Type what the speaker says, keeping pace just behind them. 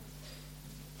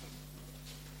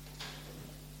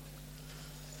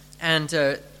And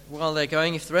while they're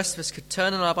going, if the rest of us could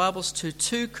turn in our Bibles to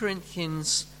 2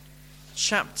 Corinthians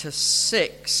chapter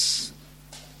 6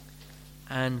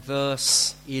 and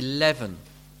verse 11.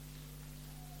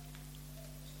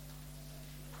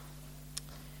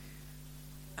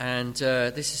 And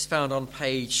this is found on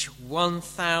page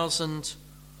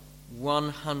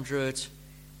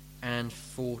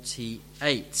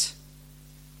 1148.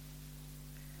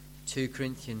 2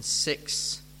 Corinthians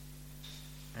 6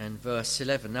 and verse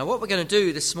 11. Now what we're going to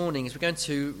do this morning is we're going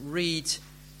to read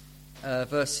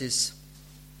verses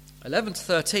 11 to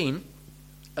 13,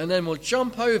 and then we'll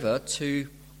jump over to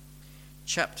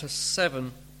chapter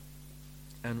 7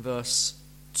 and verse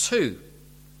 2.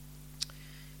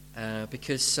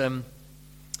 Because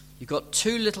you've got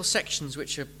two little sections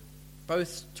which are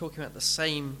both talking about the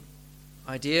same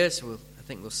ideas, I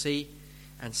think we'll see,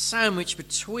 and sandwiched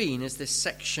between is this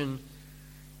section,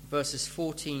 verses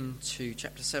 14 to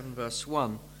chapter 7, verse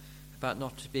 1, about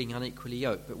not being unequally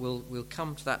yoked. But we'll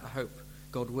come to that, I hope,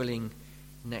 God willing,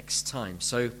 next time.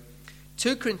 So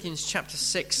 2 Corinthians chapter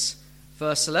 6,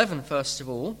 verse 11, first of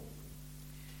all.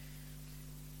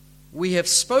 We have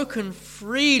spoken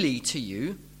freely to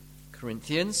you,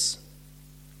 Corinthians.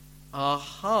 Our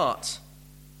heart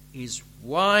is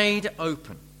wide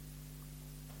open.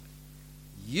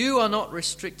 You are not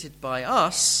restricted by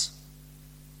us,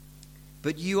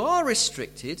 but you are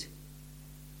restricted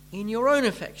in your own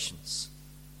affections.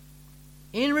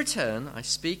 In return, I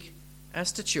speak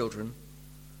as to children,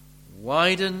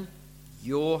 widen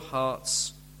your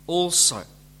hearts also.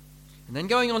 And then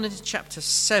going on into chapter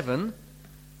 7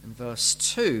 and verse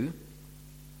 2,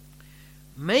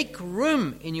 make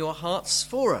room in your hearts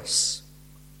for us.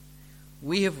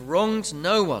 We have wronged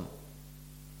no one.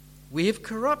 We have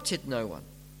corrupted no one.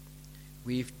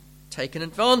 We've taken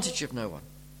advantage of no one.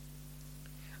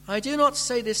 I do not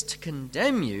say this to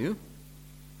condemn you,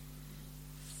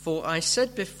 for I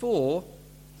said before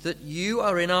that you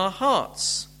are in our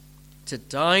hearts, to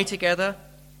die together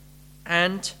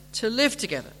and to live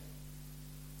together.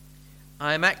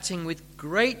 I am acting with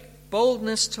great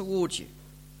boldness toward you.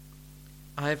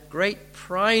 I have great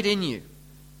pride in you.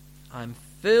 I am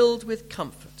filled with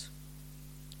comfort.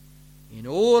 In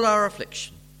all our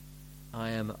affliction, I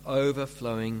am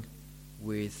overflowing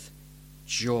with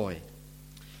joy.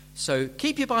 So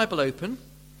keep your Bible open,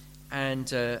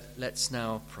 and let's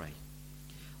now pray.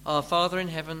 Our Father in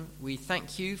heaven, we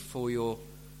thank you for your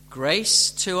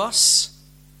grace to us,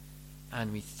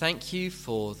 and we thank you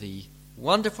for the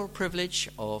wonderful privilege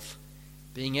of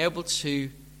being able to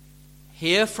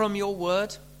hear from your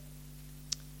word.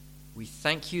 We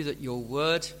thank you that your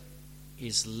word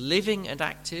is living and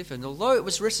active, and although it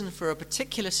was written for a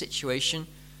particular situation,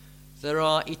 there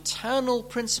are eternal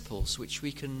principles which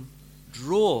we can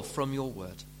draw from your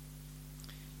word.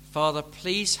 Father,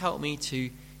 please help me to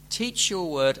teach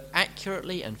your word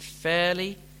accurately and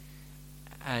fairly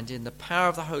and in the power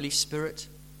of the Holy Spirit.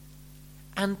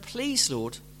 And please,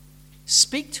 Lord,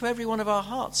 speak to every one of our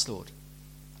hearts, Lord.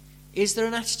 Is there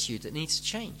an attitude that needs to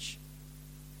change?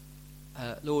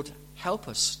 Lord, help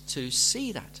us to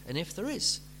see that. And if there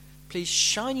is, please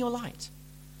shine your light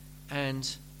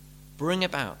and bring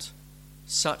about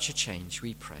such a change,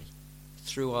 we pray.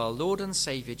 Through our Lord and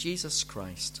Saviour, Jesus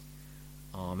Christ.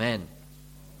 Amen.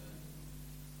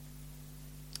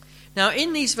 Now,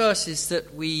 in these verses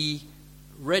that we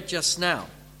read just now,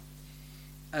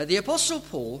 the Apostle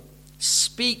Paul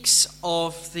speaks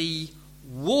of the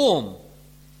warm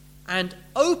and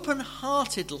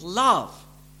open-hearted love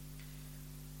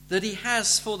that he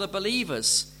has for the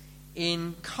believers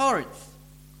in Corinth.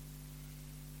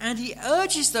 And he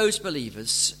urges those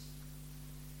believers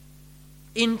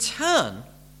in turn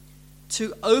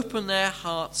to open their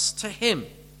hearts to him.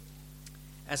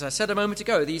 As I said a moment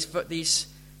ago, this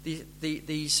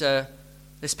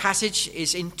passage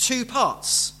is in two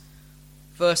parts.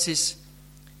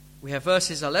 We have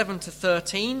verses 11 to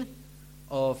 13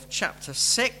 of chapter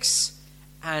 6,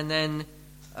 and then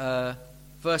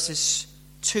verses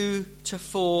 2 to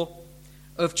 4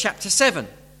 of chapter 7.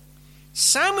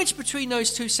 Sandwiched between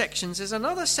those two sections is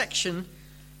another section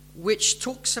which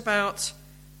talks about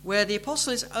where the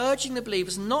apostle is urging the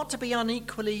believers not to be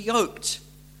unequally yoked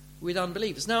with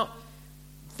unbelievers. Now,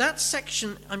 that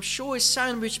section, I'm sure, is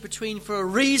sandwiched between for a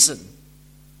reason.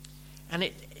 And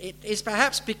it is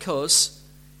perhaps because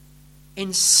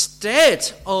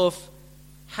instead of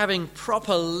having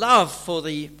proper love for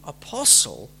the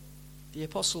apostle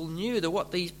knew that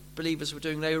what these believers were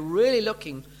doing, they were really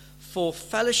looking for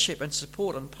fellowship and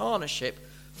support and partnership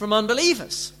from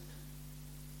unbelievers.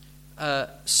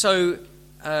 So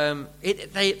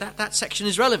that section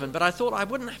is relevant, but I thought I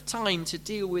wouldn't have time to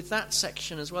deal with that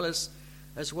section as well as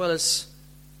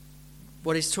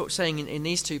what he's saying in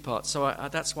these two parts. So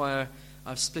that's why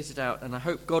I've split it out, and I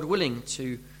hope, God willing,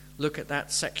 to look at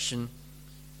that section,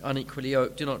 unequally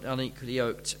yoked, do not unequally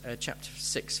yoked, chapter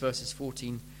 6, verses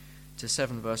 14 to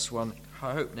 7, verse 1,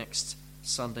 I hope next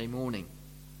Sunday morning.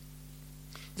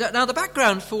 Now, the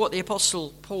background for what the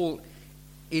Apostle Paul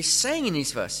is saying in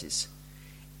these verses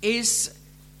is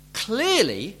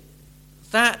clearly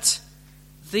that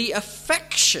the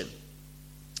affection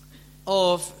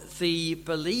of the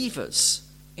believers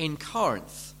in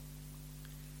Corinth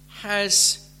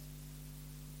has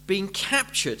been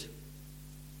captured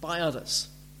by others.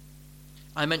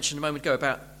 I mentioned a moment ago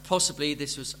about possibly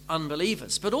this was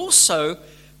unbelievers, but also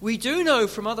we do know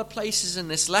from other places in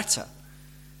this letter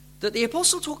that the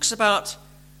apostle talks about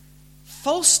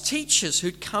false teachers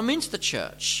who'd come into the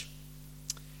church,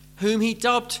 whom he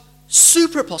dubbed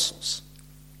super apostles.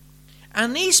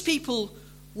 And these people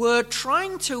were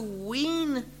trying to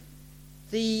wean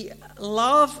the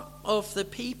love of the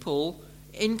people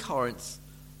in Corinth,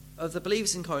 of the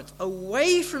believers in Corinth,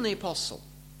 away from the apostle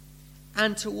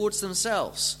and towards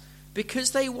themselves,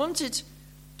 because they wanted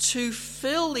to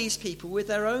fill these people with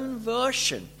their own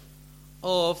version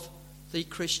of the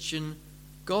Christian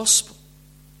gospel.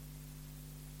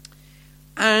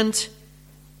 And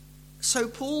so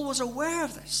Paul was aware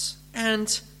of this,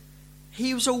 and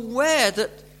he was aware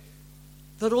that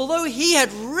although he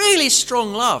had really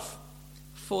strong love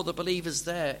for the believers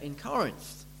there in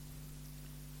Corinth,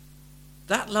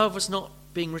 that love was not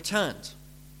being returned.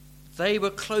 They were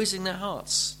closing their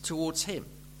hearts towards him,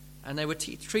 and they were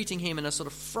treating him in a sort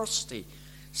of frosty,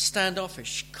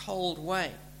 standoffish, cold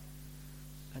way.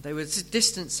 And they were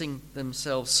distancing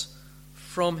themselves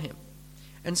from him.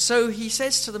 And so he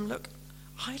says to them, look,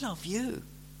 I love you.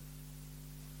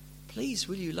 Please,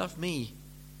 will you love me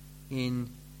in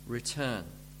return?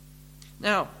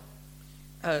 Now,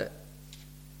 of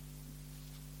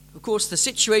course, the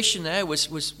situation there was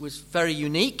very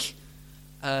unique.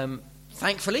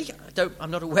 Thankfully,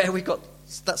 I'm not aware we've got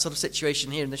that sort of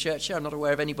situation here in the church here. I'm not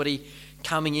aware of anybody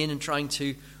coming in and trying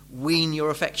to wean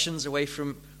your affections away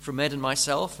from Ed and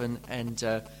myself. I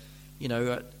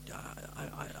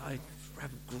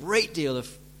have a great deal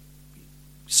of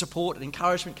support and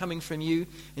encouragement coming from you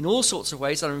in all sorts of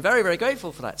ways, and I'm very, very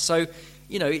grateful for that. So,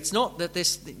 it's not that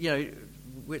this,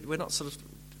 we're not sort of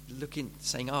looking,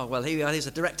 saying, oh, well, here we are, here's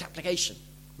a direct application.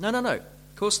 No, of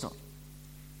course not.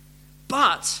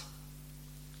 But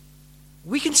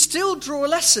we can still draw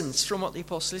lessons from what the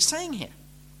apostle is saying here.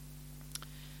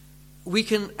 We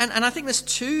can, and I think there's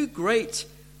two great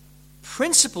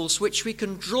principles which we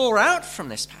can draw out from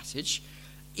this passage,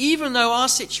 even though our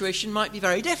situation might be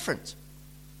very different.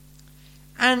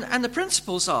 And the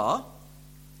principles are,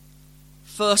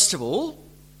 first of all,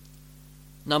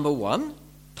 number one,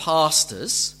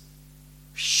 pastors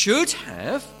should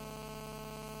have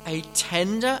a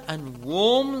tender and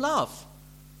warm love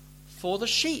for the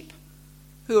sheep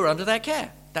who are under their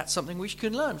care. That's something we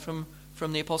can learn from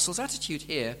the apostle's attitude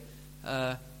here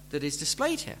that is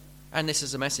displayed here. And this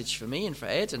is a message for me and for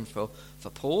Ed and for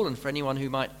Paul and for anyone who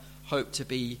might hope to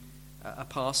be a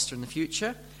pastor in the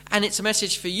future. And it's a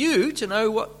message for you to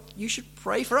know what you should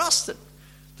pray for us,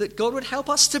 that God would help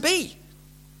us to be.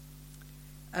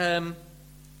 But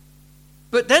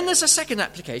then there's a second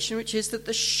application, which is that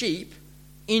the sheep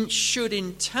should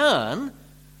in turn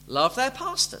love their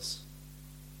pastors.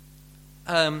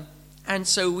 And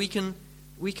so we can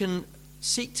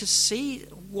seek to see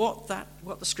what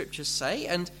the scriptures say,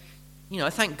 and I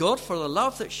thank God for the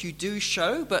love that you do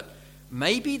show. But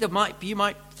maybe you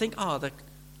might think, there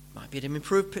might be an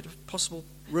possible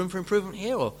room for improvement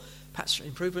here, or perhaps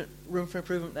room for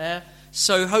improvement there.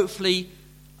 So hopefully,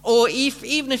 or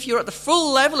even if you're at the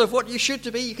full level of what you should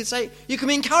to be, you can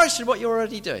be encouraged in what you're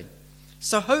already doing.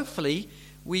 So hopefully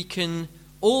we can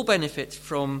all benefit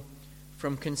from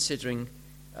considering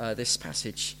this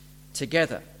passage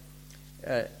together.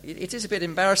 It is a bit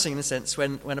embarrassing in a sense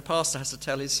when a pastor has to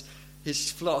tell his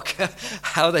flock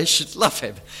how they should love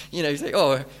him. You think,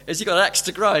 oh, has he got an axe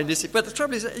to grind? But the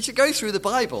trouble is, as you go through the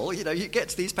Bible, you get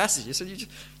to these passages and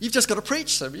you've just got to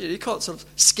preach them. You can't sort of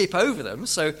skip over them.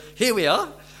 So here we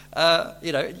are.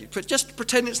 Just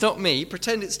pretend it's not me.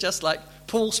 Pretend it's just like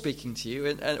Paul speaking to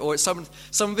you, or it's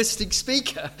some visiting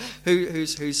speaker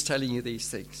who's telling you these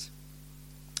things.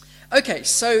 Okay,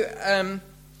 so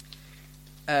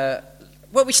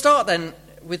we start then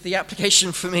with the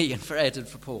application for me and for Ed and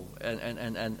for Paul,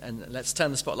 and let's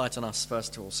turn the spotlight on us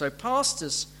first of all. So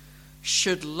pastors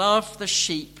should love the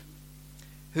sheep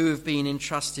who have been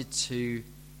entrusted to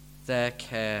their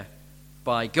care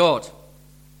by God.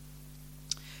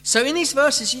 So in these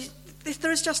verses,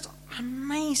 there is just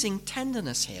amazing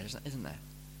tenderness here, isn't there?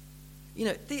 You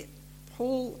know,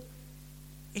 Paul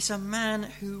is a man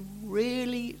who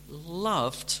really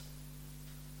loved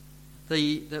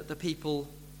the people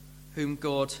whom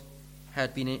God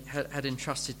had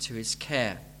entrusted to his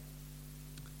care.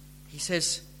 He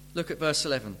says, look at verse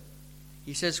 11.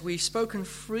 He says, "We've spoken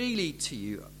freely to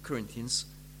you, Corinthians.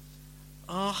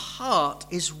 Our heart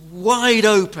is wide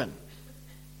open."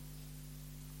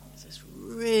 It's this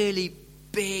really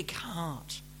big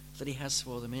heart that he has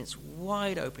for them, and it's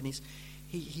wide open.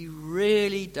 He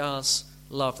really does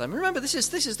love them. Remember, this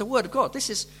is the word of God. This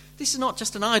is not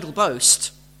just an idle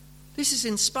boast. This is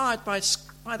inspired by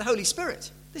the Holy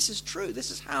Spirit. This is true. This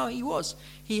is how he was.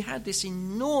 He had this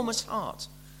enormous heart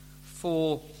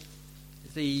for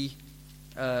the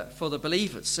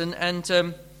believers,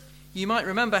 and you might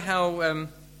remember how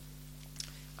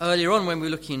earlier on when we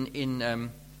were looking in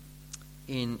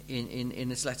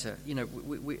this letter, you know,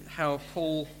 how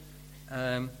Paul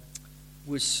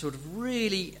was sort of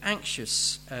really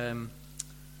anxious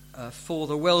for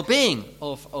the well-being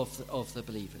of the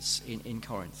believers in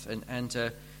Corinth,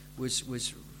 and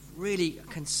was really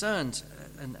concerned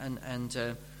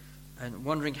and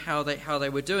wondering how they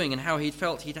were doing, and how he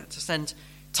felt he'd had to send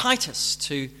Titus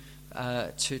to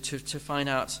find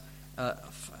out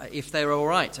if they were all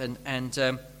right,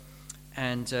 and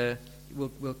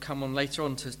we'll come on later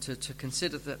on to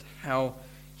consider that, how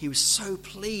he was so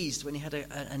pleased when he had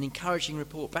an encouraging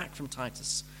report back from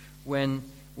Titus when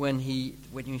he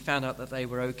found out that they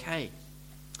were okay,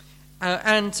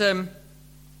 and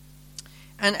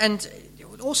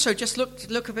also just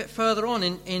look a bit further on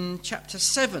in chapter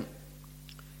 7,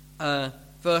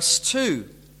 verse 2.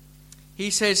 He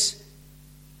says,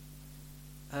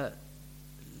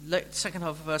 second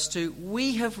half of verse 2,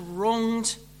 "We have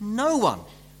wronged no one."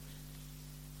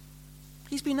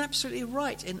 He's been absolutely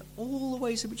right in all the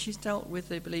ways in which he's dealt with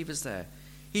the believers there.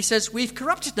 He says, "We've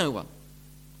corrupted no one.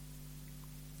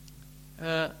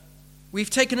 We've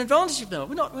taken advantage of no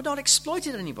one. We're not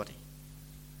exploited anybody."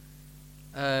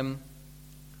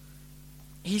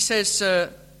 He says,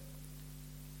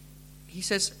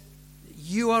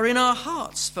 "You are in our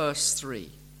hearts," verse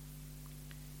 3,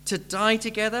 "to die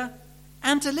together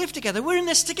and to live together." We're in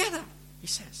this together, he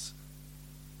says.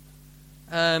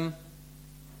 And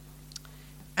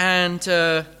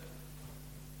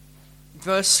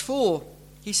verse 4,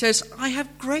 he says, "I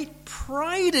have great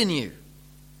pride in you."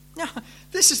 Now,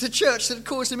 this is the church that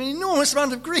caused him an enormous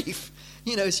amount of grief.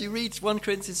 You know, as you read 1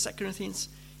 Corinthians, 2 Corinthians,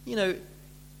 you know,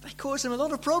 they caused him a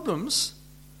lot of problems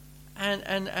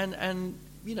and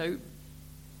you know,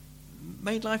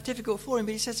 made life difficult for him.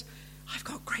 But he says, "I've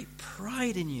got great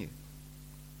pride in you.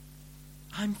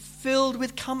 I'm filled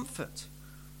with comfort."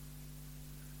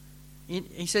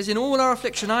 He says, "In all our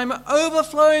affliction, I'm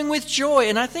overflowing with joy."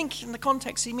 And I think in the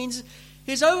context he means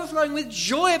he's overflowing with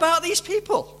joy about these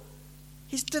people.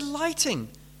 He's delighting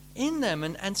in them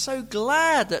and so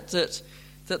glad that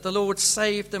the Lord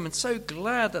saved them, and so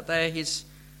glad that they're his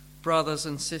brothers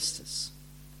and sisters.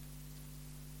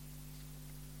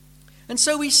 And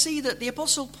so we see that the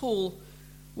Apostle Paul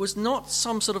was not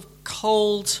some sort of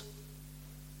cold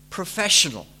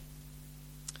professional,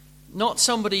 not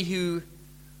somebody who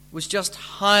was just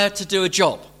hired to do a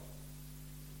job.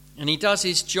 And he does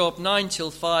his job 9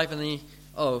 till 5, and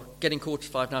getting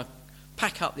 4:45 now,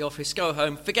 pack up the office, go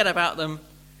home, forget about them,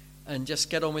 and just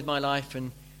get on with my life.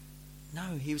 And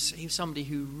no, he was somebody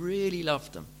who really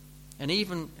loved them. And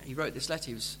even, he wrote this letter,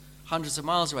 he was hundreds of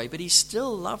miles away, but he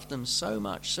still loved them so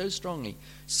much, so strongly,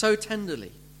 so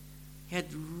tenderly. He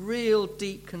had real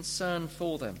deep concern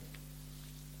for them.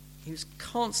 He was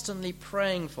constantly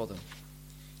praying for them.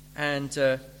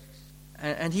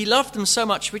 And he loved them so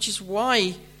much, which is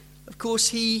why, of course,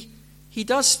 he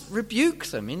does rebuke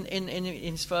them in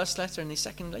his first letter and his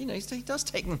second. You know, he does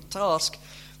take them to task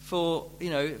for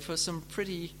some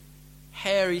pretty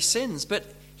hairy sins,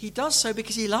 but he does so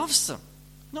because he loves them,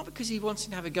 not because he wants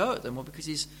to have a go at them or because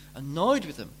he's annoyed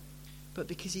with them, but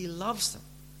because he loves them,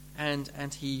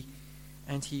 and he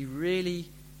really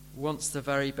wants the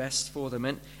very best for them.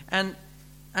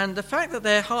 And the fact that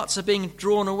their hearts are being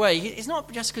drawn away, it's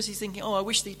not just because he's thinking, "Oh, I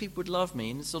wish these people would love me,"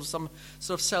 in some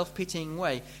sort of self-pitying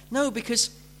way. No,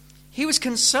 because he was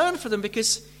concerned for them,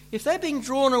 because if they're being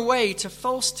drawn away to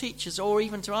false teachers or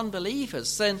even to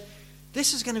unbelievers, then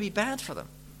this is going to be bad for them.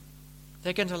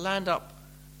 They're going to land up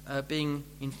being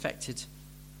infected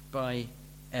by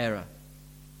error.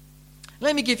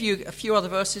 Let me give you a few other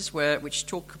verses which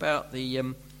talk about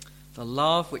the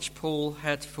love which Paul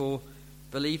had for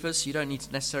believers. You don't need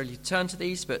to necessarily turn to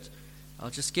these, but I'll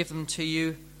just give them to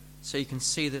you so you can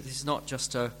see that this is not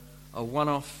just a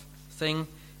one-off thing.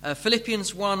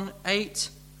 Philippians 1:8,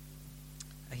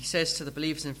 he says to the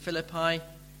believers in Philippi,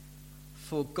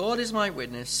 "For God is my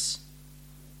witness,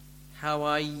 how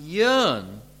I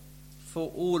yearn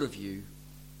for all of you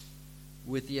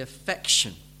with the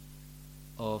affection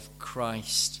of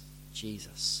Christ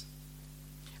Jesus."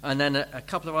 And then a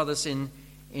couple of others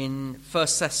in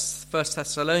First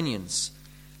Thessalonians.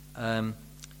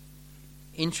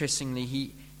 Interestingly,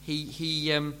 he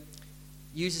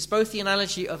uses both the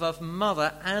analogy of a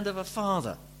mother and of a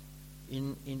father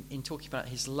in talking about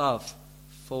his love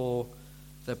for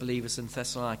the believers in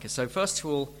Thessalonica. So first of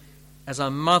all, as a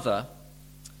mother,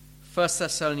 1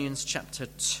 Thessalonians chapter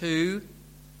 2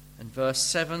 and verse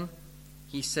 7,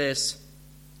 he says,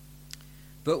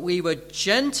 "But we were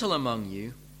gentle among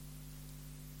you,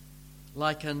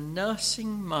 like a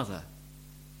nursing mother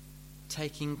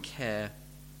taking care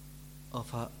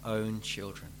of her own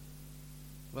children."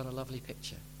 What a lovely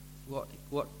picture. What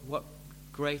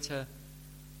greater,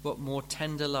 what more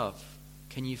tender love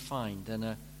can you find than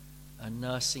a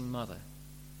nursing mother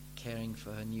caring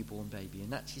for her newborn baby?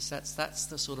 And that's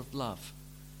the sort of love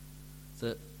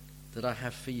that I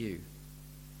have for you.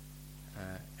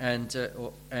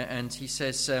 And he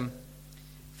says,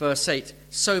 verse 8,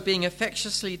 "So being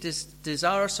affectionately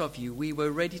desirous of you, we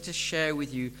were ready to share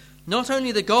with you not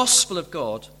only the gospel of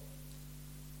God,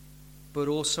 but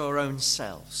also our own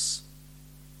selves,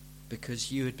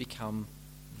 because you had become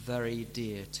very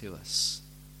dear to us."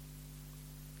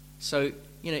 So,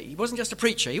 he wasn't just a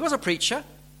preacher. He was a preacher,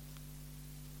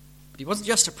 but he wasn't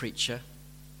just a preacher.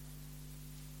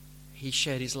 He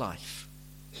shared his life.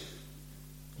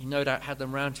 He no doubt had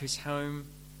them round to his home.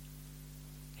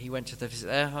 He went to visit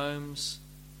their homes.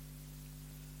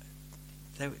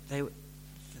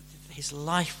 His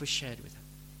life was shared with them.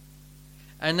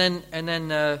 And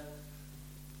then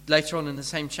later on in the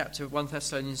same chapter, 1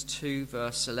 Thessalonians 2,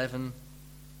 verse 11,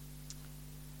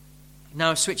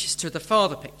 now switches to the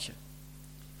father picture.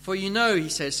 "For you know," he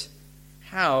says,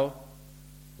 "how,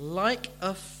 like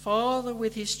a father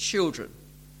with his children,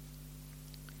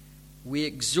 we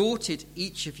exhorted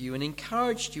each of you and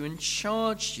encouraged you and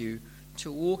charged you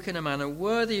to walk in a manner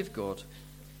worthy of God,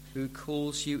 who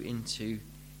calls you into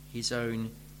his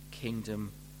own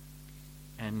kingdom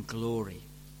and glory."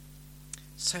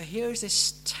 So here is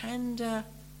this tender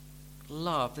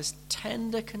love, this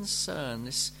tender concern,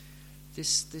 this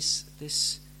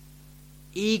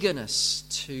eagerness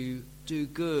to do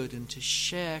good and to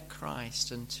share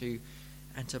Christ and to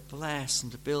bless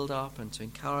and to build up and to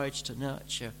encourage, to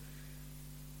nurture.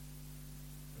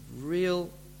 Real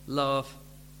love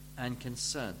and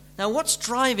concern. Now, what's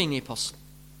driving the apostle?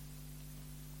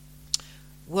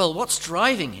 Well, what's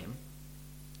driving him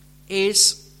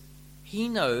is he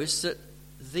knows that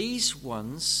these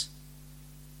ones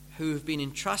who have been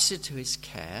entrusted to his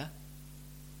care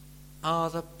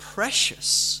are the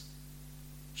precious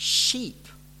sheep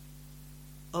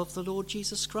of the Lord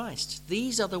Jesus Christ.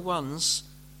 These are the ones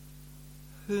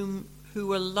who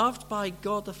were loved by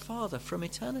God the Father from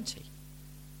eternity.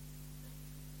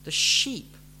 The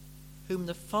sheep whom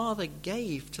the Father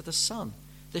gave to the Son.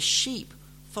 The sheep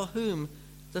for whom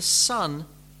the Son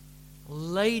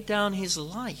laid down his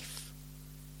life.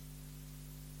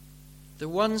 The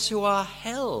ones who are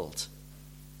held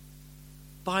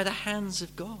by the hands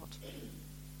of God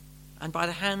and by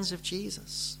the hands of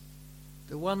Jesus.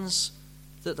 The ones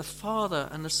that the Father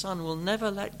and the Son will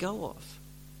never let go of.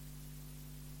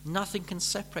 Nothing can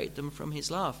separate them from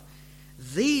his love.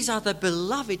 These are the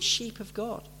beloved sheep of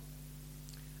God.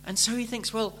 And so he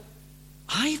thinks, well,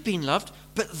 I've been loved,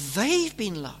 but they've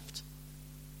been loved.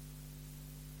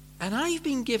 And I've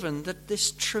been given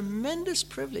this tremendous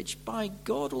privilege by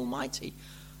God Almighty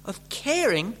of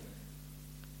caring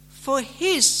for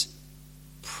his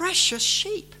precious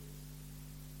sheep.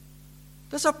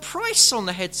 There's a price on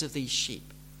the heads of these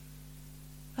sheep.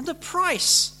 And the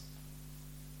price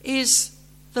is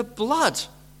the blood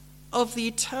of the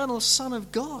eternal Son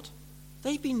of God.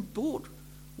 They've been bought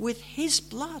with his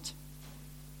blood.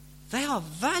 They are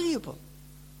valuable.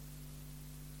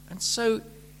 And so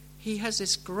he has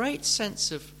this great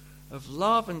sense of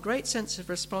love and great sense of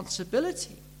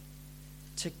responsibility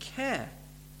to care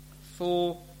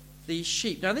for these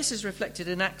sheep. Now this is reflected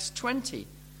in Acts 20,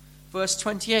 verse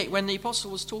 28, when the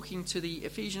apostle was talking to the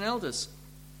Ephesian elders.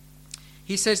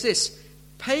 He says this,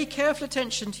 "Pay careful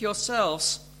attention to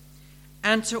yourselves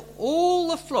and to all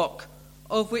the flock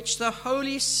of which the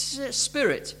Holy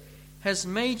Spirit has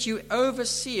made you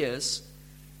overseers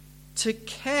to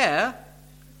care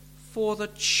for the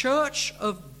church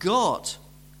of God,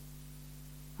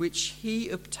 which he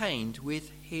obtained with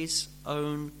his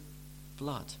own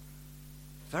blood.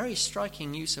 Very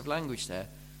striking use of language there.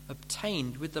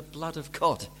 Obtained with the blood of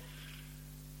God.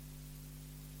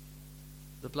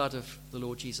 The blood of the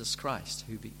Lord Jesus Christ,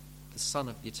 the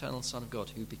eternal Son of God,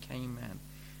 who became man.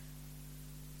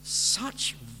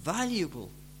 Such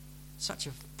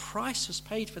a price was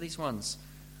paid for these ones.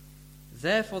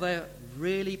 Therefore, they're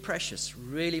really precious,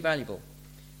 really valuable.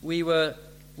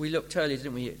 We looked earlier,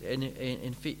 didn't we,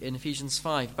 in Ephesians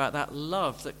 5, about that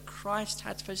love that Christ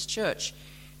had for his church.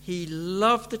 He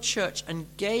loved the church and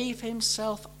gave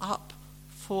himself up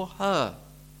for her,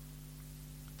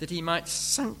 that he might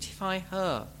sanctify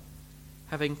her,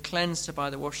 having cleansed her by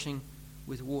the washing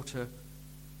with water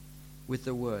with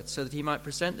the word, so that he might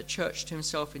present the church to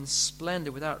himself in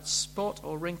splendor, without spot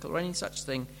or wrinkle or any such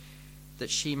thing,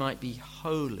 that she might be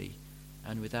holy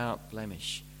and without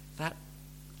blemish. That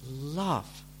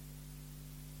love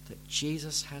that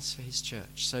Jesus has for his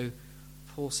church. So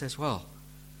Paul says, well,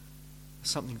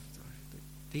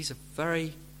 these are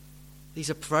very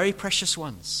precious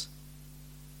ones.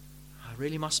 I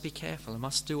really must be careful. I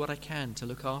must do what I can to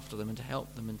look after them and to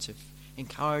help them and to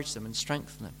encourage them and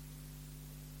strengthen them.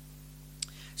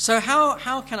 So how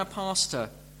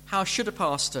should a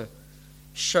pastor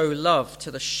show love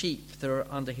to the sheep that are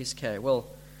under his care? Well,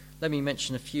 let me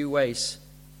mention a few ways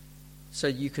so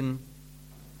you can,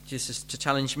 just to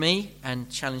challenge me and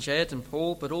challenge Ed and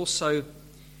Paul, but also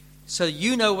so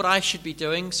you know what I should be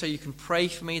doing, so you can pray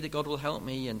for me that God will help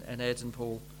me and Ed and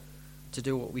Paul to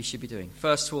do what we should be doing.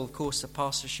 First of all, of course, the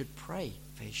pastor should pray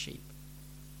for his sheep.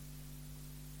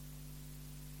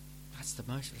 That's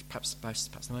perhaps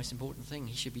the most important thing.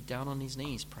 He should be down on his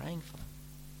knees praying for them.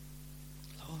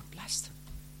 Lord, bless them.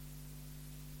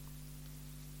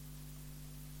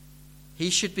 He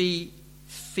should be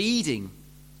feeding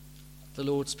the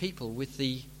Lord's people with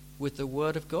the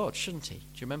word of God, shouldn't he? Do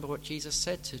you remember what Jesus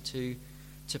said to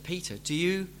Peter? Do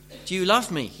you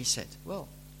love me? He said. Well,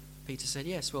 Peter said,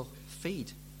 yes. Well,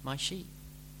 feed my sheep.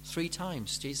 3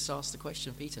 times Jesus asked the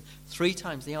question of Peter. 3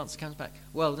 times the answer comes back.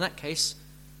 Well, in that case,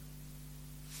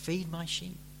 feed my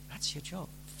sheep. That's your job.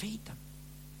 Feed them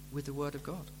with the word of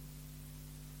God.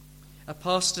 A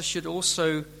pastor should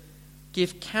also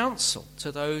give counsel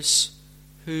to those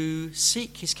who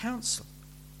seek his counsel.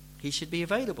 He should be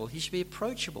available. He should be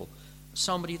approachable.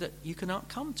 Somebody that you can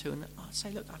come to and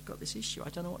say, look, I've got this issue. I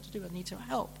don't know what to do. I need some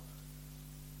help.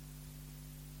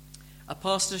 A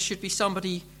pastor should be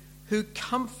somebody who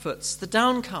comforts the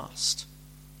downcast.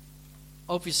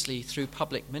 Obviously, through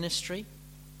public ministry,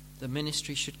 the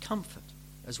ministry should comfort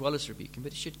as well as rebuking,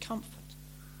 but it should comfort.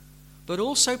 But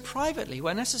also privately,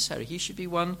 where necessary, he should be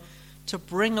one to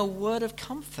bring a word of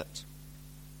comfort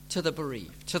to the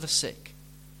bereaved, to the sick,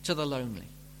 to the lonely.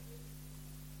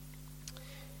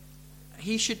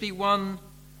 He should be one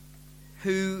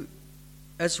who,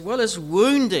 as well as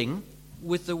wounding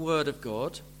with the word of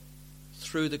God,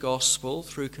 through the gospel,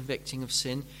 through convicting of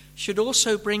sin, should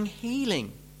also bring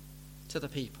healing to the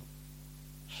people.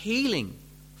 Healing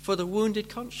for the wounded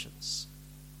conscience.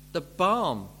 The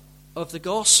balm of the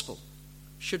gospel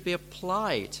should be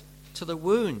applied to the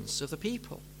wounds of the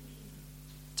people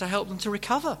to help them to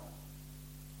recover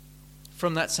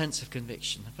from that sense of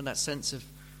conviction, from that sense of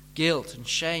guilt and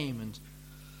shame and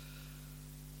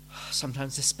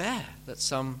sometimes despair that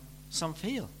some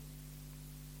feel.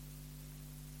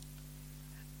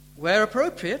 Where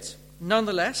appropriate,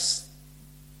 nonetheless,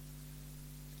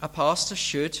 a pastor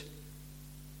should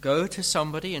go to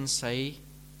somebody and say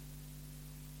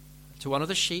to one of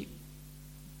the sheep,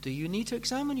 do you need to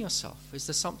examine yourself? Is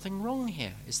there something wrong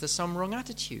here? Is there some wrong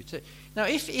attitude? Now,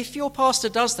 if your pastor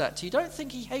does that to you, don't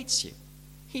think he hates you.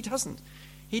 He doesn't.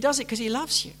 He does it because he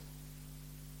loves you.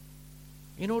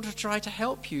 In order to try to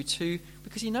help you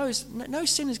because he knows no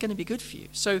sin is going to be good for you.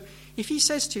 So if he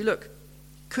says to you, look,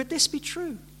 could this be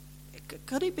true?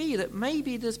 Could it be that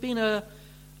maybe there's been a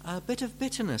bit of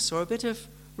bitterness or a bit of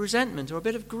resentment or a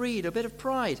bit of greed or a bit of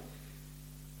pride?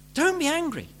 Don't be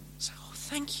angry. Say, oh,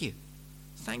 thank you.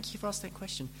 Thank you for asking that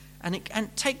question.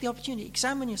 And take the opportunity,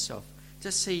 examine yourself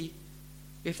to see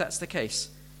if that's the case.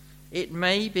 It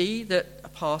may be that a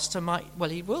pastor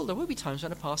there will be times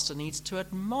when a pastor needs to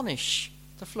admonish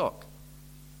the flock.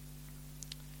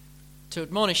 To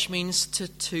admonish means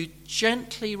to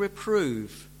gently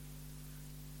reprove,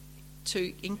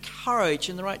 to encourage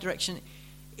in the right direction.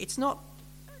 It's not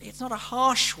a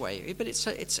harsh way, but it's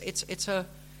a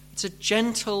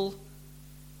gentle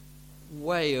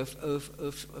way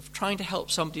of trying to help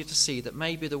somebody to see that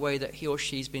maybe the way that he or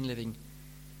she's been living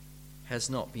has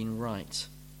not been right.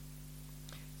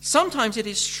 Sometimes it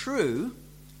is true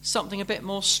something a bit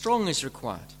more strong is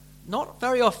required. not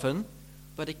very often,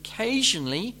 but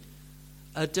occasionally,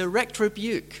 a direct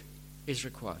rebuke is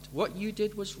required. What you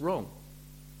did was wrong.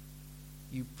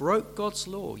 You broke God's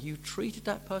law. You treated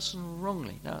that person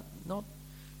wrongly. Now, not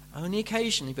only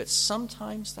occasionally, but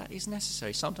sometimes that is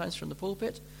necessary. Sometimes from the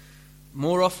pulpit,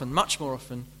 more often, much more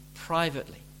often,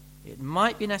 privately. It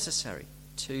might be necessary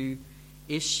to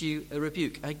issue a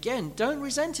rebuke. Again, don't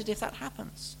resent it if that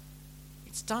happens.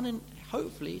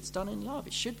 Hopefully it's done in love.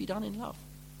 It should be done in love.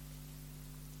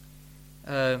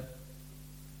 And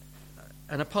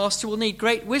a pastor will need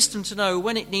great wisdom to know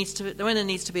when there needs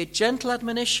to be a gentle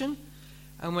admonition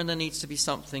and when there needs to be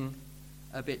something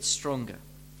a bit stronger.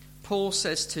 Paul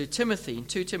says to Timothy in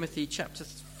 2 Timothy chapter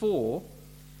 4,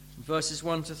 verses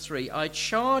 1 to 3, I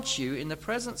charge you in the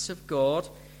presence of God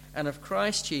and of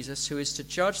Christ Jesus, who is to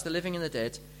judge the living and the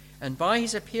dead, and by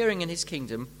his appearing in his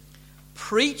kingdom,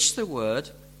 preach the word,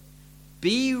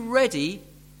 be ready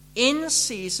in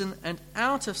season and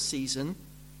out of season,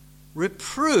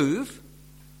 reprove,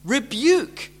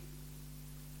 rebuke,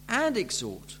 and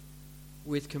exhort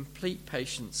with complete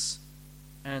patience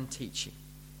and teaching.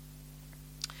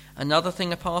 Another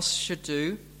thing a pastor should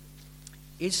do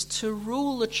is to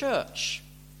rule the church.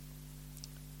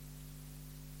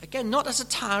 Again, not as a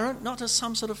tyrant, not as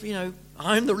some sort of,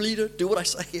 I'm the leader, do what I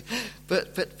say,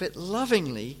 but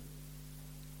lovingly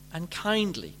and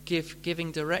kindly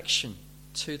giving direction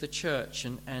to the church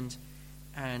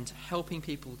and helping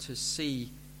people to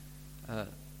see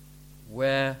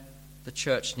where the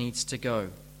church needs to go.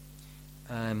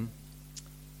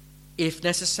 If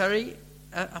necessary,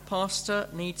 a pastor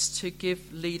needs to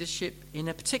give leadership in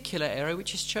a particular area,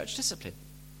 which is church discipline.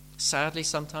 Sadly,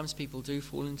 sometimes people do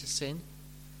fall into sin,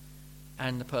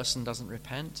 and the person doesn't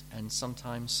repent, and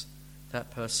sometimes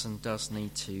that person does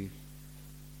need to,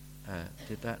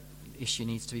 that issue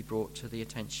needs to be brought to the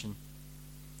attention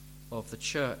of the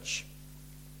church.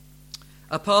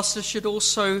 A pastor should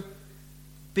also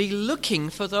be looking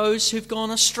for those who've gone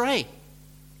astray.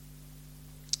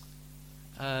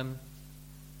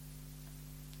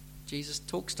 Jesus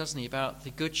talks, doesn't he, about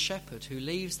the good shepherd who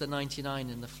leaves the 99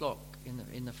 in the flock,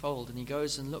 in the fold, and he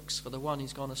goes and looks for the one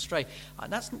who's gone astray.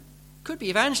 And that could be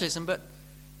evangelism, but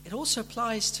it also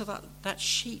applies to that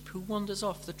sheep who wanders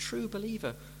off, the true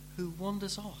believer who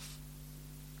wanders off.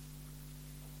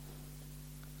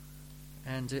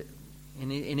 And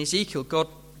in Ezekiel,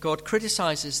 God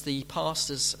criticizes the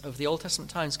pastors of the Old Testament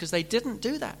times because they didn't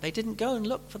do that. They didn't go and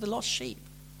look for the lost sheep.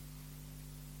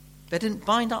 They didn't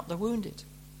bind up the wounded.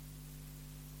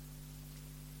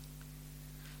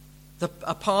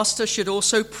 A pastor should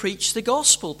also preach the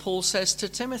gospel. Paul says to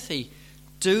Timothy,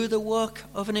 do the work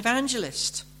of an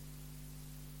evangelist.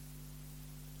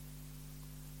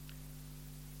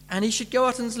 And he should go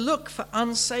out and look for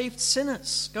unsaved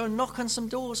sinners. Go and knock on some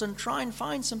doors and try and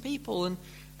find some people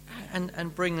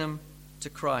and bring them to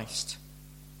Christ.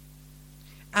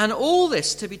 And all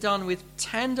this to be done with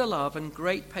tender love and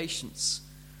great patience,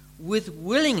 with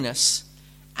willingness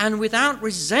and without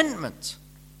resentment,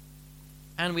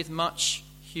 and with much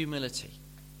humility.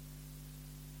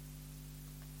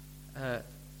 A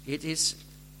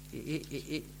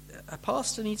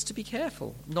pastor needs to be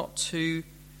careful not to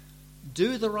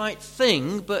do the right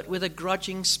thing, but with a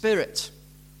grudging spirit.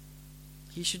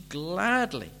 He should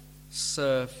gladly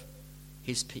serve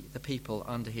the people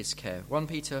under his care. 1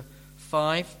 Peter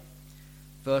 5,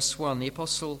 verse 1, the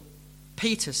Apostle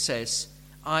Peter says,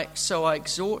 So I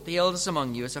exhort the elders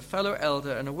among you as a fellow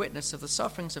elder and a witness of the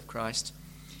sufferings of Christ,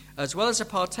 as well as a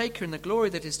partaker in the glory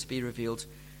that is to be revealed.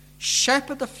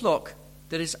 Shepherd the flock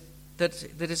that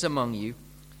is among you,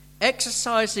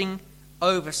 exercising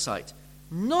oversight,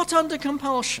 not under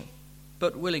compulsion,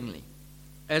 but willingly,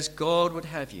 as God would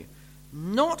have you,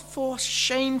 not for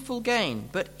shameful gain,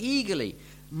 but eagerly,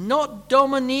 not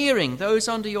domineering those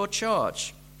under your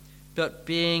charge, but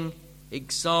being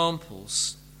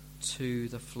examples to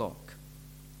the flock.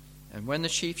 And when the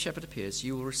chief shepherd appears,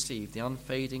 you will receive the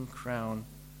unfading crown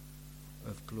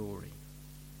of glory.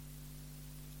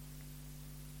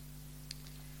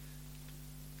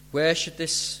 Where should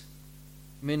this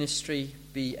ministry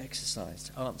be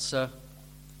exercised? Answer,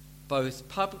 both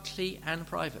publicly and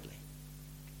privately.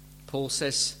 Paul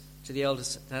says to the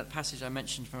elders, that passage I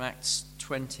mentioned from Acts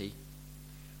 20,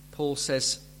 Paul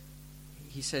says,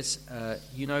 I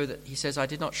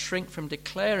did not shrink from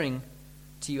declaring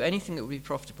to you anything that would be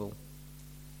profitable,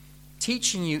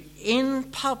 teaching you in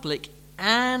public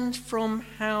and from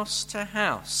house to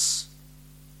house,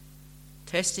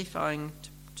 testifying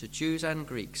to Jews and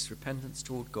Greeks repentance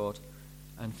toward God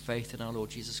and faith in our Lord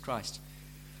Jesus Christ.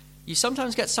 You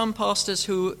sometimes get some pastors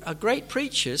who are great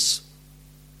preachers,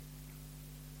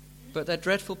 but they're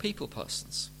dreadful people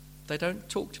persons. They don't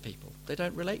talk to people. They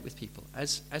don't relate with people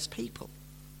as people.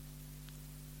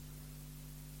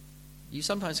 You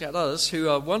sometimes get others who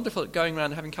are wonderful at going around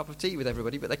and having a cup of tea with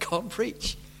everybody, but they can't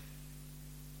preach.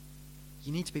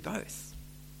 You need to be both.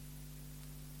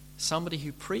 Somebody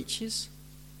who preaches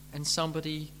and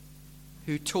somebody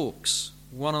who talks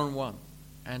one-on-one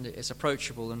and is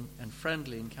approachable and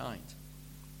friendly and kind.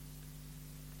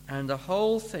 And the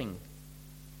whole thing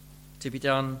to be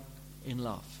done in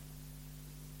love.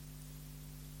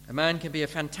 A man can be a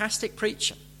fantastic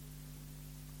preacher,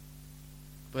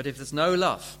 but if there's no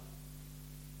love,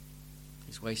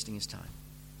 he's wasting his time.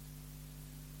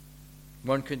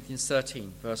 1 Corinthians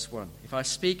 13, verse 1. If I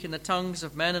speak in the tongues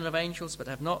of men and of angels, but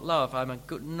have not love, I am a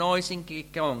good noising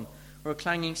gong or a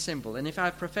clanging cymbal. And if I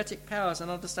have prophetic powers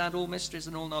and understand all mysteries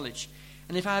and all knowledge,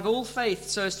 and if I have all faith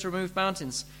so as to remove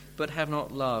mountains, but have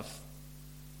not love,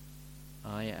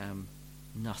 I am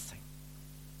nothing.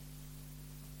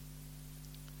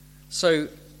 So,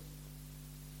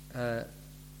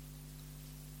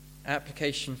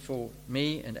 application for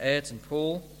me and Ed and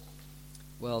Paul.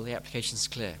 Well, the application's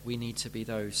clear. We need to be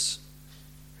those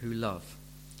who love.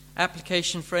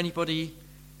 Application for anybody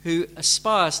who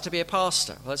aspires to be a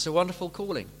pastor. Well, it's a wonderful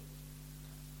calling.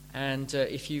 And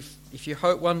if you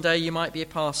hope one day you might be a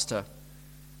pastor,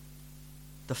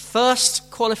 the first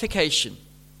qualification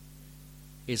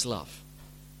is love.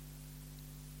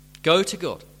 Go to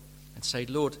God and say,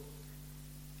 Lord,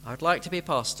 I'd like to be a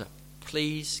pastor.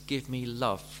 Please give me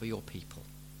love for your people.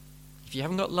 If you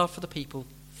haven't got love for the people,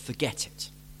 forget it.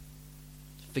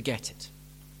 Forget it.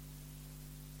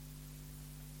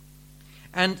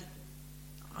 And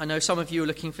I know some of you are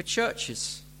looking for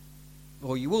churches,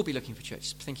 or you will be looking for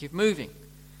churches, thinking of moving.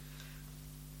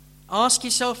 Ask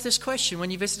yourself this question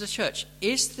when you visit a church.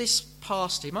 Is this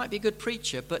pastor, he might be a good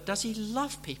preacher, but does he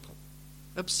love people?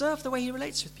 Observe the way he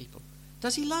relates with people.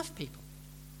 Does he love people?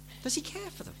 Does he care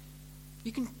for them?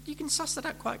 You can suss that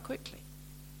out quite quickly.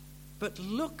 But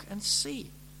look and see.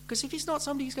 Because if he's not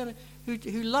somebody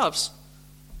who loves,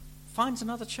 finds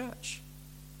another church.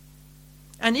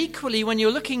 And equally, when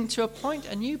you're looking to appoint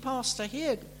a new pastor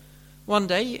here, one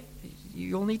day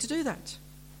you'll need to do that.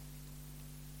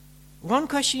 One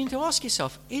question you need to ask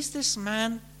yourself, is this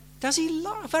man, does he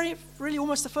love, really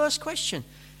almost the first question,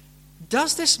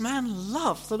 does this man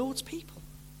love the Lord's people?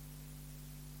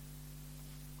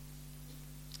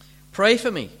 Pray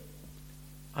for me.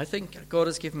 I think God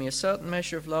has given me a certain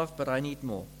measure of love, but I need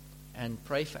more. And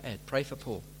pray for Ed, pray for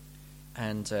Paul,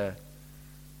 and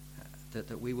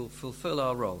that we will fulfill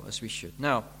our role as we should.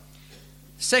 Now,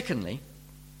 secondly,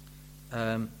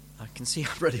 I can see I'm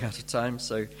running out of time,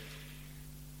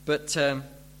 but the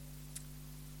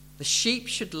sheep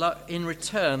should, in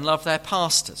return, love their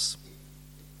pastors.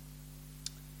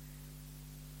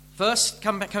 First,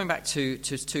 coming back to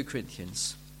 2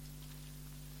 Corinthians.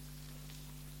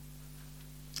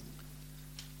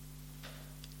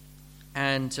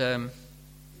 And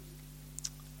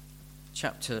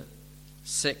chapter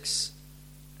 6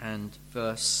 and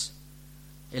verse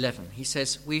 11. He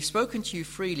says, "We've spoken to you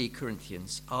freely,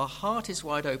 Corinthians. Our heart is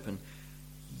wide open.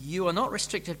 You are not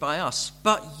restricted by us,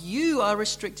 but you are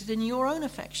restricted in your own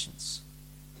affections.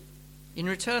 In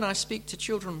return, I speak to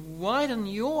children, widen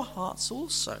your hearts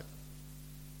also."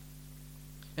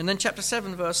 And then chapter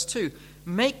 7, verse 2.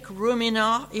 "Make room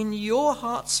in your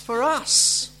hearts for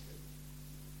us."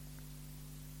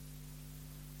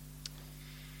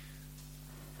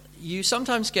 You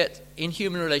sometimes get in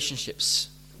human relationships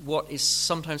what is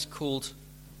sometimes called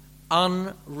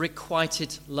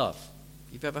unrequited love.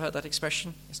 You've ever heard that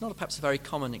expression? It's not perhaps a very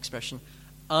common expression.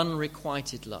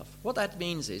 Unrequited love. What that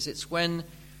means is it's when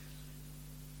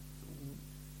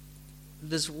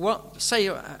there's say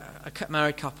a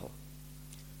married couple.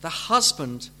 The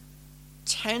husband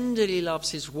tenderly loves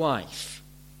his wife,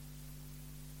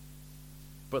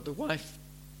 but the wife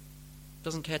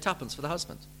doesn't care tuppence for the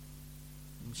husband.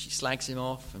 And she slags him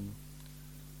off and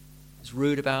is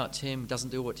rude about him, doesn't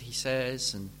do what he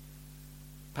says, and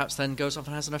perhaps then goes off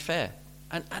and has an affair.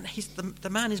 And the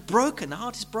man is broken, the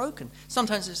heart is broken.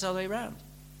 Sometimes it's the other way around.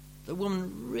 The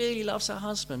woman really loves her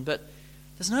husband, but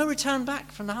there's no return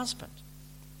back from the husband.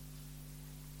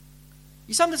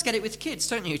 You sometimes get it with kids,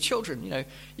 don't you? Children,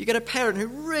 you get a parent who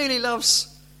really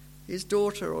loves his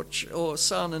daughter or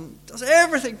son and does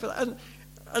everything for that.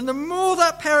 And the more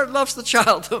that parent loves the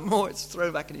child, the more it's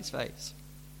thrown back in his face.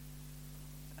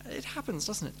 It happens,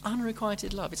 doesn't it?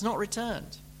 Unrequited love. It's not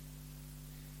returned.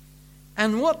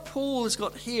 And what Paul has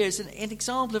got here is an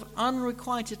example of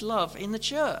unrequited love in the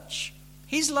church.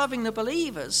 He's loving the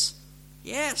believers,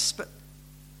 yes, but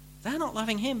they're not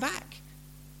loving him back.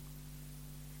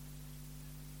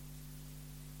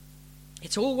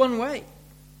 It's all one way.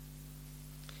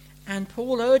 And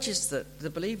Paul urges the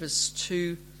believers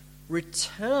to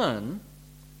return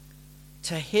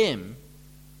to him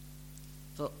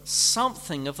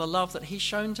something of the love that he's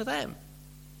shown to them,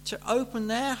 to open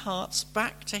their hearts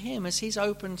back to him as he's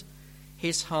opened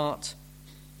his heart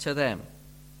to them.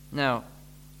 Now,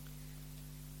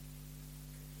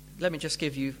 let me just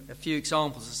give you a few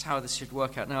examples as to how this should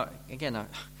work out. Now, again, I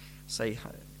say,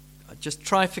 just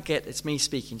try to forget it's me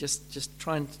speaking. Just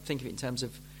try and think of it in terms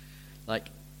of, like,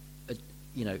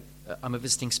 I'm a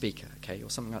visiting speaker, okay, or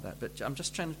something like that. But I'm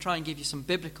just trying to give you some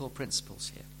biblical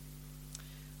principles here.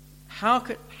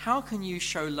 How can you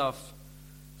show love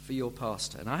for your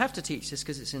pastor? And I have to teach this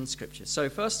because it's in Scripture. So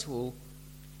first of all,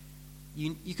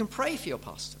 you can pray for your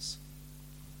pastors.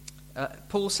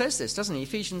 Paul says this, doesn't he?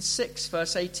 Ephesians 6,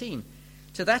 verse 18.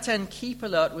 To that end, keep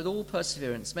alert with all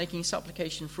perseverance, making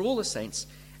supplication for all the saints,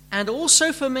 and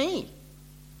also for me,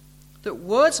 that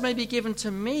words may be given to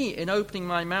me in opening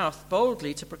my mouth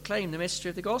boldly to proclaim the mystery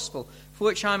of the gospel, for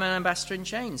which I am an ambassador in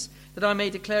chains, that I may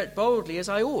declare it boldly as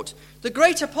I ought. The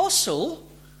great apostle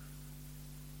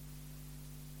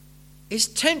is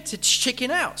tempted to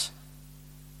chicken out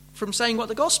from saying what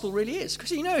the gospel really is, because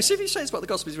he knows if he says what the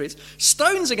gospel really is,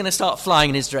 stones are going to start flying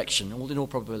in his direction, in all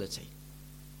probability.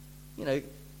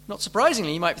 Not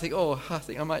surprisingly, you might think, I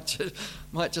think I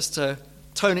might just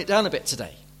tone it down a bit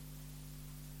today.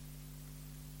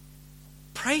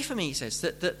 Pray for me, he says,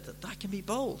 that I can be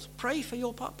bold. Pray for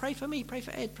your part. Pray for me. Pray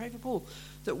for Ed. Pray for Paul,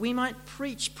 that we might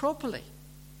preach properly.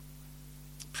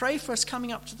 Pray for us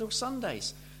coming up to the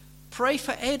Sundays. Pray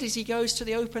for Ed as he goes to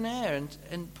the open air,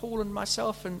 and Paul and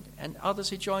myself and others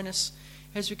who join us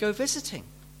as we go visiting.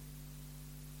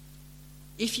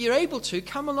 If you're able to,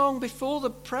 come along before the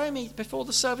prayer meet, before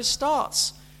the service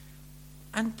starts,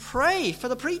 and pray for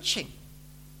the preaching.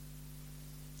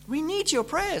 We need your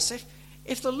prayers.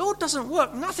 If the Lord doesn't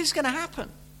work, nothing's going to happen.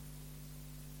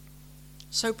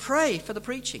 So pray for the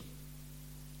preaching.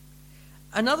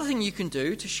 Another thing you can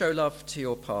do to show love to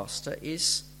your pastor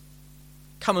is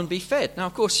come and be fed. Now,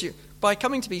 of course, by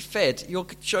coming to be fed, you're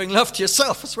showing love to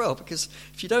yourself as well, because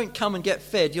if you don't come and get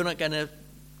fed, you're not going to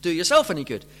do yourself any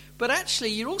good. But actually,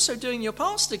 you're also doing your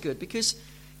pastor good, because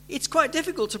it's quite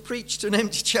difficult to preach to an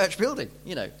empty church building,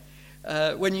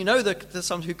 when you know that there's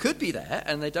someone who could be there,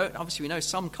 and they don't. Obviously, we know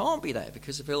some can't be there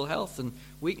because of ill health and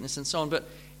weakness and so on. But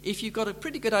if you've got a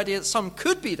pretty good idea that some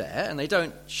could be there and they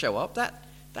don't show up,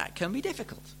 that can be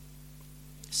difficult.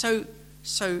 So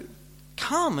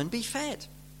come and be fed.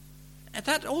 And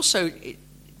that also it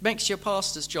makes your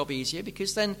pastor's job easier,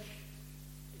 because then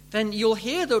you'll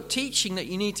hear the teaching that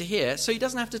you need to hear, so he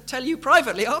doesn't have to tell you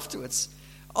privately afterwards.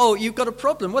 Oh, you've got a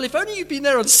problem. Well, if only you'd been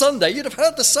there on Sunday, you'd have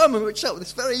heard the sermon which dealt with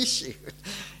this very issue.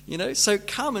 So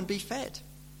come and be fed.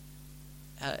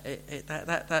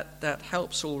 That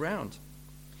helps all round.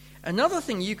 Another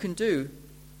thing you can do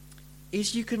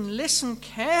is you can listen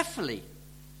carefully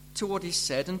to what is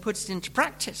said and put it into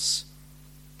practice.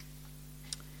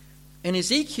 In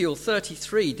Ezekiel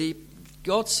 33,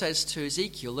 God says to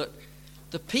Ezekiel that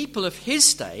the people of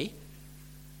his day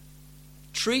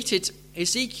treated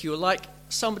Ezekiel like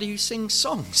somebody who sings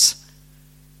songs.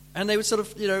 And they would sort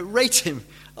of, rate him.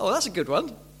 Oh, that's a good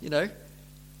one,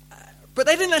 But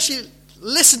they didn't actually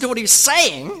listen to what he was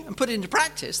saying and put it into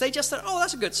practice. They just thought, oh,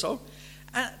 that's a good song.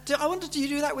 I wonder, do you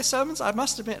do that with sermons? I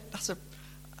must admit,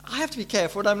 I have to be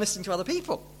careful when I'm listening to other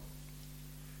people.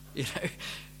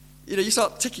 You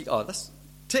start ticking. Oh, that's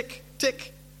tick,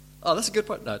 tick. Oh, that's a good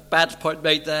point. No, bad point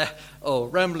made there. Oh,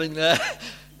 rambling there.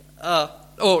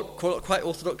 Quite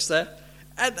orthodox there.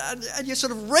 And you're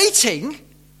sort of rating,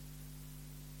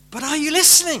 but are you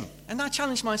listening? And I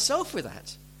challenge myself with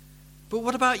that. But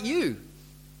what about you?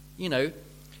 You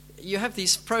have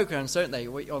these programs, don't they,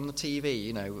 on the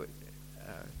TV,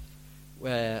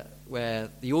 where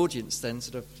the audience then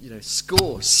sort of,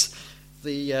 scores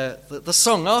the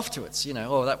song afterwards.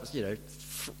 Oh, that was,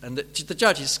 and the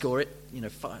judges score it,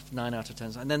 9 out of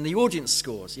 10, and then the audience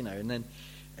scores, and then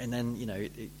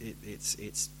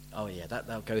it's oh yeah,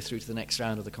 that'll go through to the next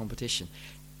round of the competition.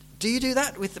 Do you do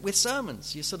that with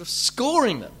sermons? You're sort of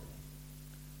scoring them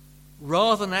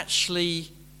rather than actually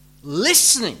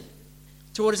listening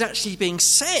to what is actually being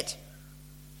said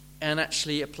and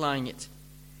actually applying it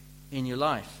in your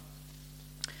life.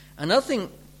 Another thing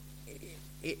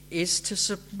is to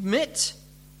submit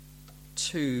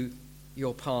to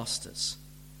your pastors.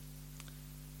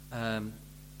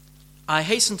 I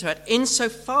hasten to add,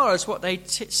 insofar as what they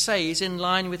say is in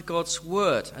line with God's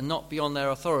word and not beyond their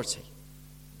authority.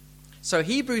 So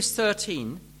Hebrews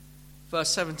 13, verse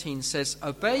 17 says,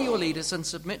 obey your leaders and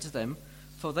submit to them,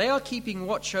 for they are keeping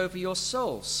watch over your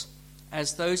souls,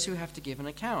 as those who have to give an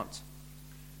account.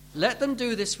 Let them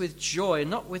do this with joy,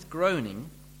 not with groaning,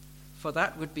 for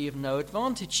that would be of no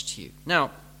advantage to you.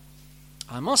 Now,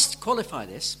 I must qualify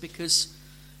this, because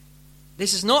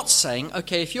this is not saying,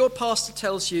 okay, if your pastor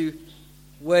tells you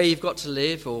where you've got to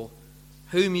live, or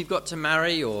whom you've got to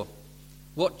marry, or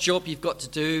what job you've got to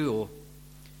do,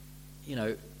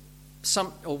 or,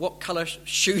 or what colour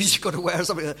shoes you've got to wear, or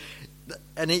something like that,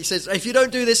 and he says, if you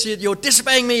don't do this, you're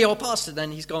disobeying me, your pastor,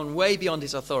 then he's gone way beyond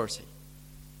his authority.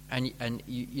 And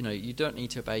you don't need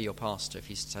to obey your pastor if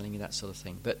he's telling you that sort of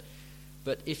thing.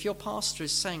 But if your pastor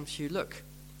is saying to you, look,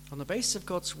 on the basis of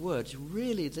God's word,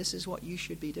 really this is what you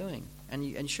should be doing,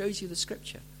 and shows you the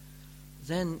scripture,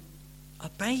 then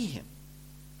obey him,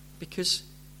 because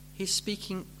he's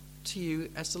speaking to you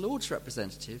as the Lord's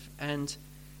representative, and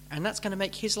that's going to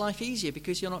make his life easier,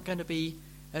 because you're not going to be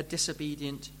a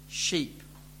disobedient sheep.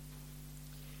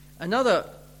 Another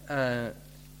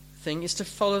thing is to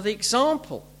follow the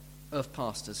example of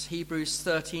pastors. Hebrews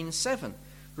 13:7.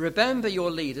 Remember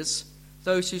your leaders,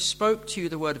 those who spoke to you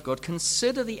the word of God.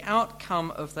 Consider the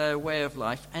outcome of their way of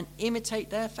life and imitate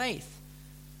their faith.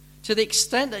 To the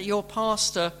extent that your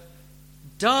pastor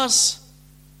does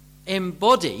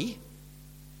embody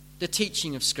the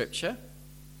teaching of Scripture,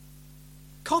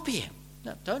 copy him.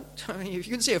 No, if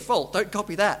you can see a fault, don't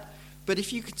copy that. But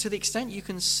if you, to the extent you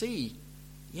can see,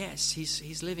 yes,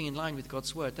 he's living in line with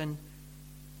God's word, then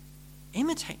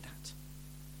imitate that.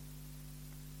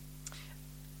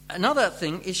 Another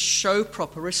thing is show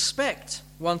proper respect.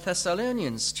 1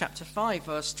 Thessalonians chapter 5,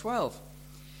 verse 12.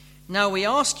 Now we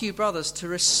ask you, brothers, to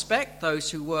respect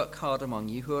those who work hard among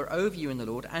you, who are over you in the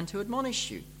Lord, and to admonish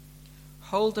you.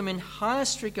 Hold them in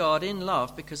highest regard in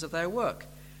love because of their work.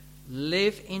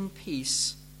 Live in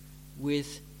peace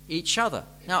with each other.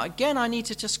 Now again, I need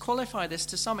to just qualify this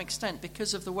to some extent,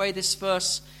 because of the way this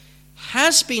verse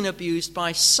has been abused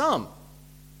by some,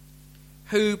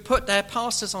 who put their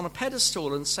pastors on a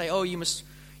pedestal and say, oh, you must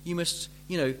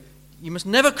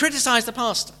never criticize the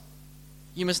pastor.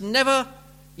 You must never,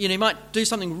 he might do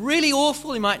something really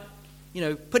awful. He might,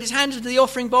 put his hand into the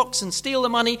offering box and steal the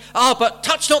money. But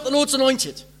touch not the Lord's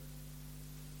anointed,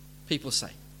 people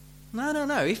say.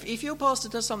 No. If your pastor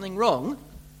does something wrong,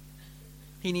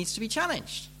 he needs to be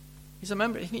challenged. He's a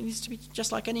member. He needs to be,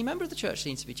 just like any member of the church,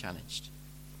 needs to be challenged.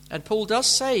 And Paul does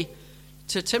say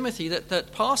to Timothy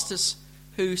that pastors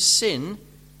who sin,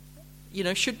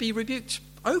 should be rebuked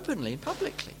openly and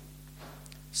publicly.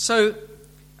 So,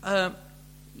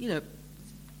 you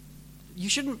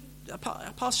shouldn't. A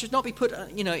pastor should not be put,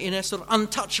 in a sort of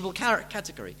untouchable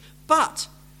category. But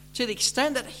to the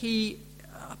extent that a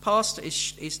pastor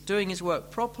is doing his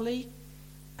work properly,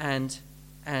 and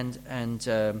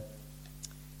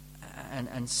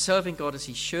serving God as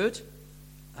he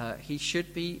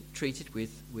should be treated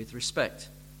with respect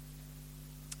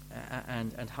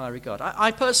and high regard.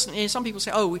 I personally, some people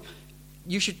say, "Oh,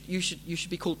 you should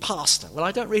be called pastor." Well,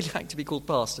 I don't really like to be called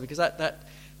pastor, because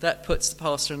that puts the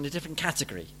pastor in a different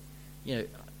category.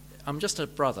 I'm just a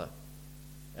brother,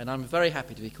 and I'm very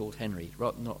happy to be called Henry,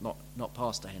 not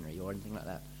Pastor Henry or anything like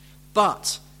that.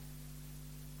 But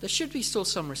there should be still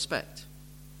some respect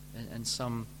and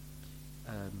some,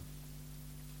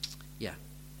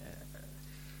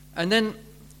 and then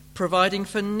providing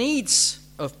for needs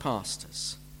of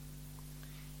pastors.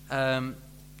 1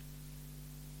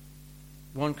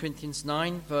 Corinthians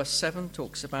 9 verse 7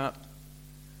 talks about,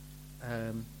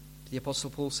 the Apostle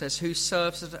Paul says, who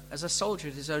serves as a soldier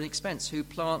at his own expense, who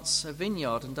plants a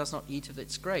vineyard and does not eat of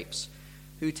its grapes,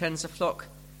 who tends a flock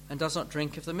and does not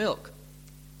drink of the milk.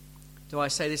 Do I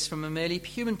say this from a merely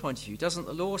human point of view? Doesn't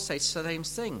the law say the same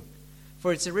thing?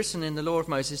 For it's written in the law of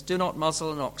Moses, do not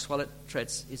muzzle an ox while it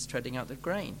is treading out the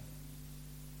grain.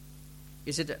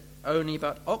 Is it only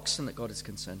about oxen that God is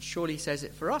concerned? Surely he says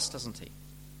it for us, doesn't he?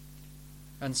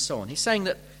 And so on. He's saying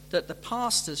that the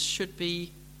pastors should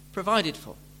be provided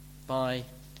for by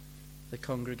the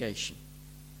congregation.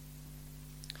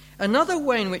 Another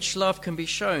way in which love can be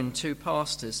shown to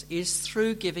pastors is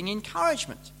through giving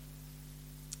encouragement.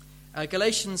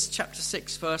 Galatians chapter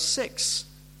 6 verse 6.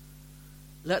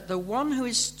 Let the one who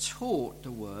is taught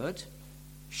the word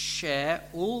share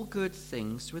all good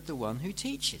things with the one who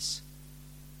teaches.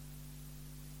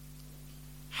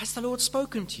 Has the Lord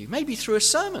spoken to you? Maybe through a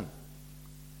sermon.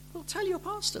 Well, tell your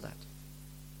pastor that.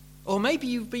 Or maybe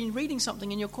you've been reading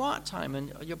something in your quiet time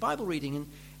and your Bible reading, and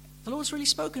the Lord's really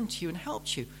spoken to you and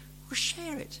helped you. Well,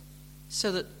 share it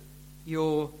so that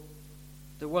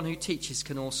the one who teaches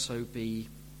can also be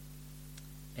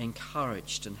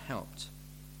encouraged and helped.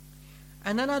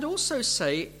 And then I'd also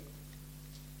say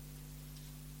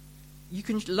you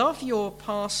can love your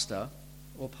pastor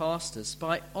or pastors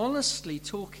by honestly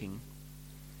talking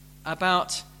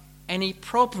about any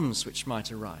problems which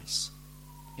might arise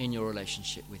in your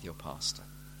relationship with your pastor.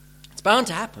 It's bound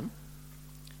to happen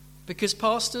because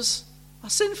pastors are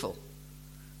sinful.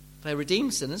 They're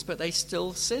redeemed sinners, but they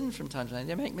still sin from time to time.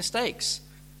 They make mistakes.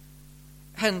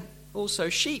 And also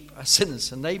sheep are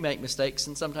sinners, and they make mistakes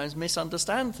and sometimes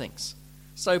misunderstand things.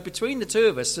 So between the two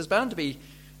of us, there's bound to be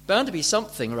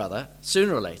something or other,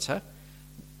 sooner or later.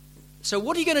 So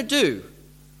what are you going to do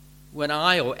when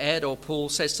I or Ed or Paul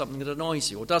says something that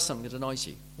annoys you or does something that annoys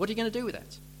you? What are you going to do with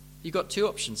that? You've got two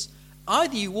options.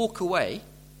 Either you walk away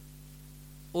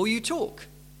or you talk.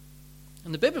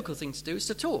 And the biblical thing to do is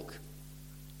to talk.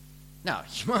 Now,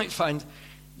 you might find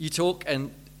you talk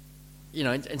and,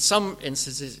 in some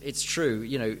instances it's true,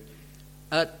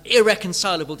 an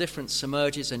irreconcilable difference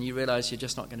emerges and you realize you're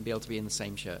just not going to be able to be in the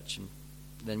same church. And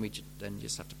then you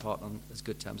just have to part on as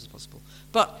good terms as possible.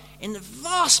 But in the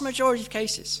vast majority of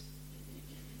cases,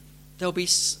 there'll be,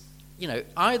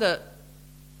 either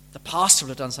the pastor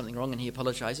will have done something wrong and he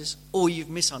apologizes, or you've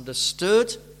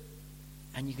misunderstood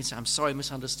and you can say, I'm sorry I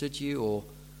misunderstood you, or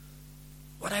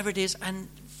whatever it is. And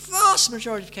vast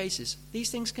majority of cases, these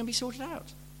things can be sorted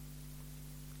out.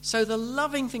 So the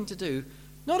loving thing to do,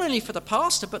 not only for the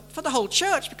pastor, but for the whole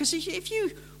church, because if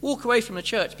you walk away from the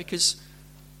church because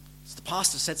the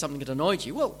pastor said something that annoyed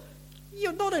you, well,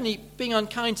 you're not only being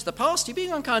unkind to the pastor, you're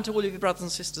being unkind to all of your brothers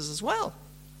and sisters as well.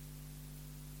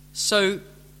 So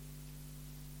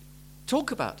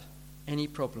talk about any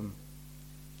problem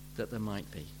that there might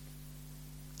be.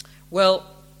 Well,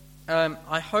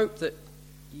 I hope that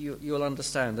you'll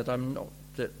understand that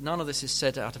that none of this is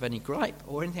said out of any gripe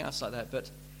or anything else like that, but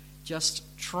just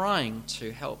trying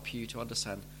to help you to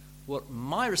understand what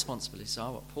my responsibilities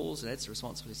are, what Paul's and Ed's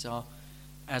responsibilities are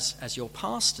as your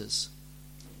pastors,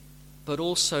 but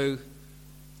also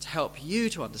to help you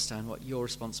to understand what your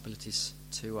responsibilities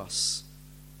to us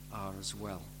are as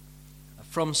well,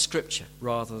 from Scripture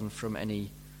rather than from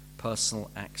any personal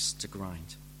axe to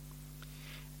grind.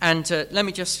 And let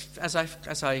me just, as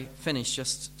I finish,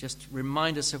 just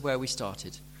remind us of where we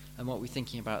started and what we're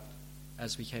thinking about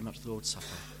as we came up to the Lord's Supper.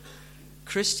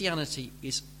 Christianity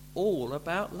is all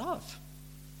about love.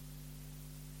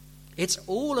 It's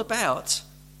all about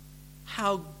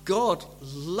how God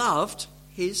loved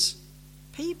his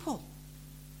people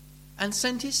and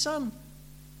sent his Son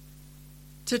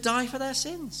to die for their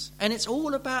sins. And it's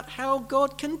all about how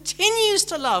God continues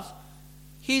to love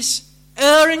his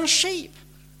erring sheep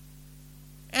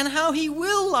and how he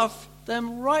will love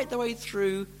them right the way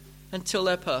through until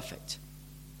they're perfect.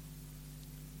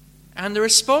 And the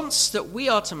response that we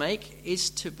are to make is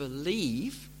to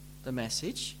believe the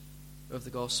message of the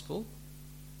gospel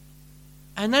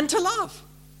and then to love.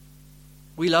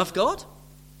 We love God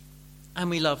and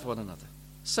we love one another.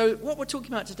 So what we're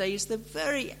talking about today is the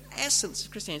very essence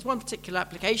of Christianity. It's one particular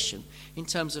application in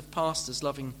terms of pastors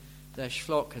loving their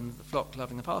flock and the flock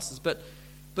loving the pastors, but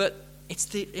it's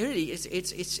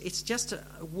just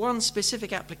one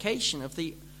specific application of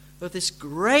this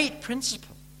great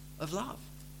principle of love.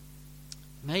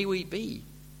 May we be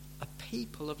a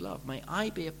people of love. May I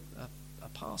be a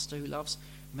pastor who loves.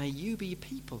 May you be a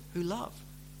people who love.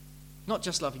 Not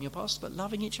just loving your pastor, but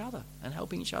loving each other and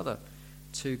helping each other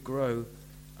to grow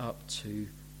up to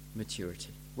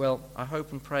maturity. Well, I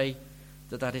hope and pray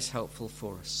that is helpful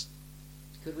for us.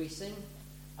 Could we sing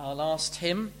our last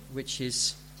hymn, which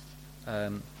is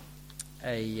a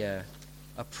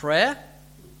prayer?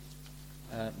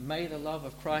 May the love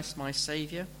of Christ my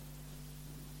Saviour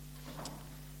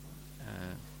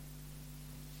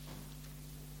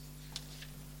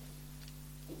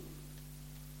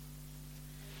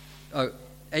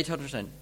 810.